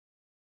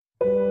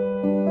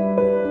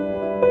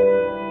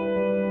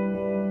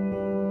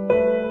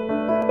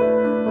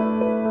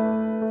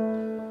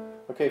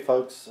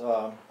folks,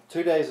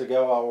 2 days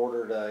ago I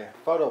ordered a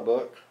photo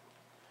book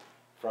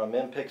from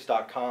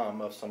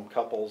Mpix.com of some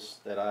couples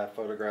that I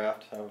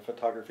photographed. I have a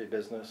photography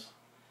business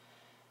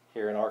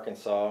here in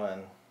Arkansas,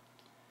 and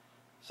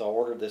so I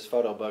ordered this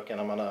photo book, and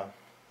I'm going to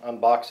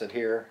unbox it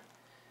here.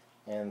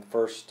 And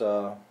first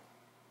look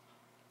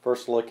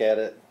at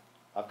it.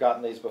 I've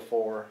gotten these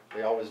before.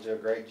 They always do a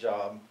great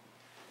job.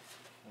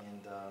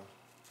 And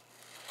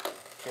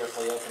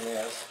carefully open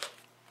this.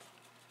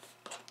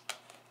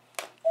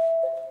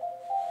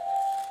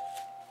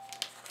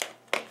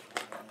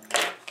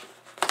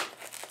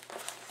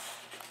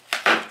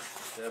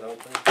 That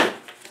open.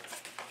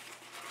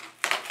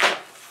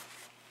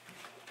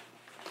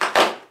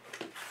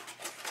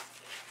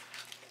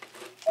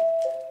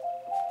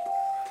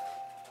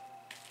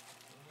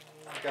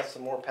 Got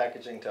some more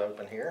packaging to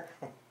open here.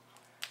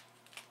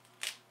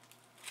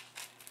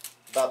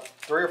 About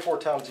 3 or 4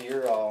 times a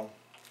year I'll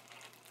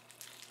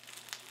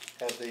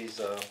have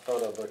these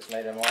photo books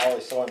made, and I'm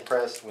always so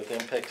impressed with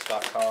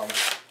Mpix.com.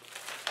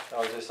 They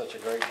always do such a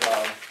great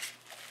job.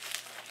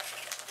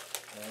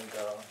 And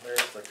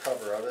there's the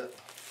cover of it.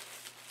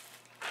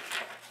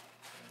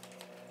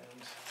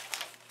 And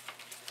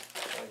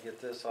I'll get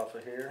this off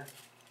of here.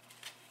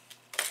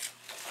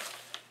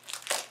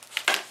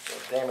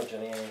 Don't damage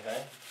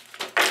anything.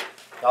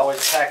 I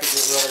always package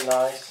it really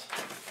nice.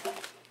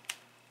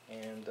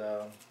 And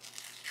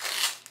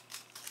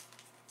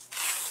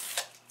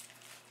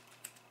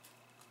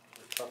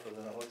it's tougher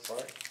than it looks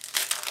like.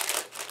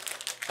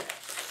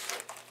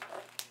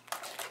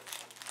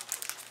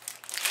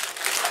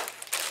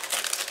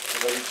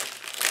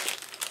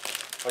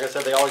 Like I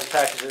said, they always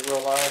package it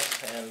real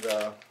nice,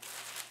 and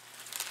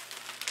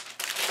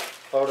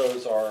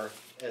photos are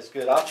as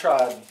good. I've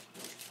tried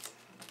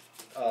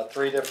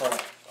 3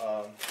 different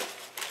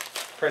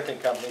printing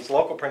companies.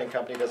 Local printing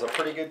company does a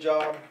pretty good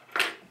job,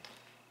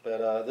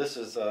 but this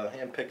is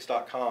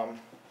Mpix.com.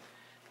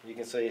 You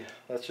can see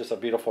that's just a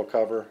beautiful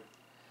cover,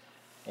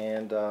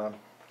 and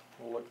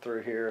we'll look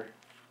through here.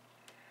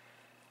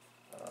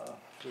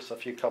 Just a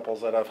few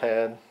couples that I've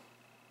had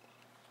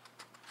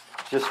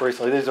just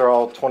recently. These are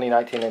all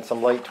 2019 and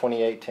some late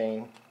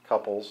 2018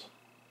 couples,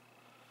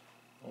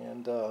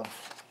 and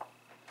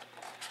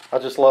I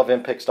just love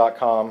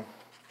Mpix.com.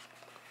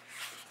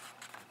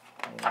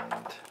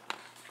 And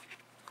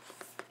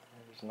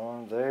there's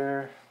one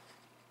there,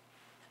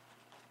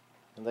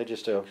 and they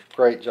just do a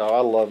great job. I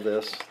love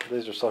this.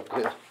 These are so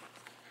good.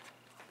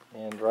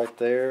 And right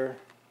there,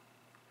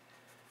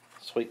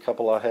 sweet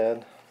couple I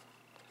had.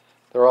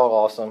 They're all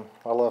awesome.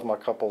 I love my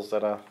couples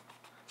that I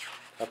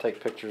take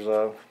pictures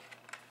of.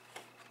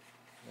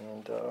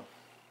 And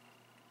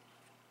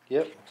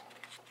yep.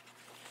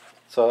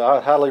 So I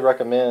highly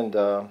recommend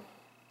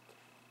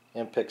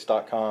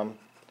Mpix.com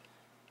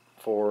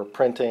for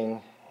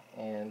printing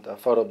and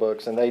photo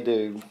books, and they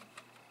do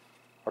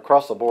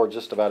across the board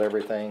just about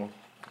everything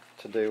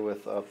to do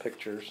with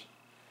pictures.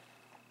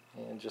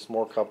 And just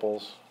more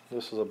couples.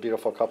 This is a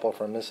beautiful couple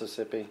from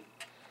Mississippi,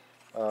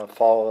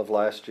 fall of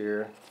last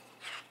year,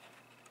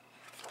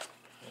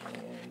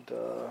 and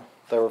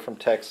they were from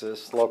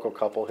Texas, local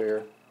couple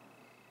here.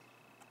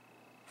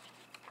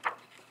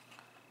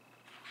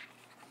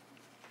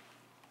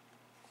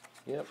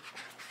 Yep.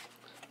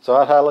 So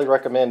I highly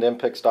recommend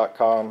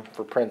Mpix.com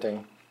for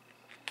printing,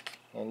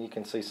 and you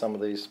can see some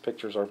of these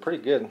pictures are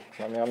pretty good.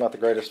 I mean, I'm not the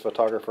greatest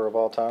photographer of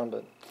all time,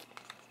 but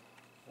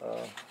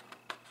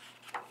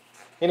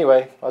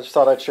anyway, I just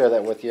thought I'd share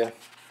that with you.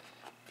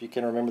 If you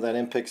can remember that,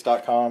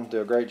 Mpix.com, do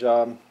a great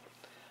job.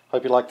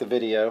 Hope you liked the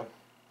video.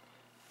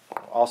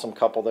 Awesome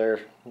couple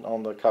there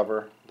on the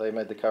cover. They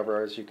made the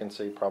cover, as you can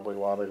see, probably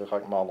while they look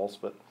like models.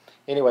 But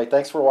anyway,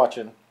 thanks for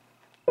watching.